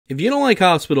If you don't like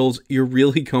hospitals, you're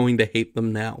really going to hate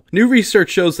them now. New research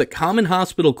shows that common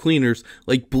hospital cleaners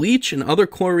like bleach and other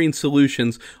chlorine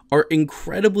solutions are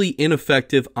incredibly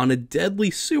ineffective on a deadly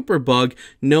superbug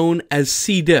known as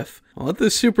C. diff. What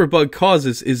this superbug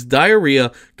causes is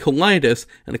diarrhea, colitis,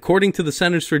 and according to the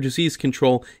Centers for Disease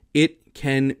Control, it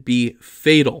can be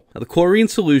fatal. Now, the chlorine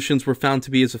solutions were found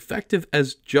to be as effective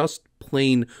as just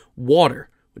plain water,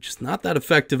 which is not that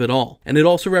effective at all. And it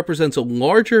also represents a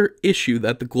larger issue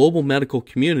that the global medical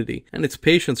community and its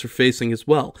patients are facing as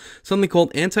well, something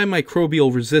called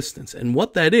anti-microbial resistance. And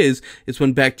what that is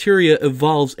when bacteria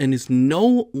evolves and is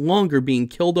no longer being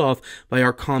killed off by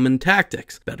our common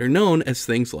tactics, better known as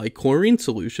things like chlorine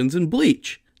solutions and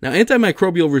bleach. Now,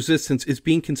 antimicrobial resistance is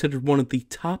being considered one of the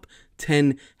top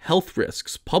 10 health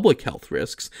risks, public health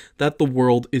risks, that the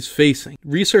world is facing.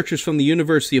 Researchers from the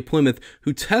University of Plymouth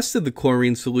who tested the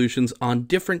chlorine solutions on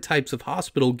different types of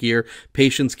hospital gear,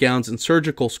 patients' gowns, and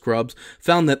surgical scrubs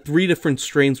found that 3 different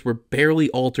strains were barely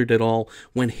altered at all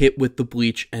when hit with the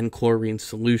bleach and chlorine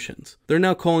solutions. They're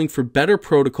now calling for better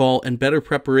protocol and better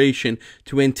preparation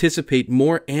to anticipate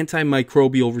more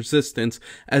antimicrobial resistance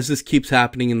as this keeps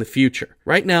happening in the future.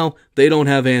 Right now, they don't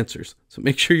have answers. So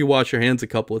make sure you wash your hands a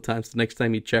couple of times the next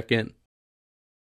time you check in.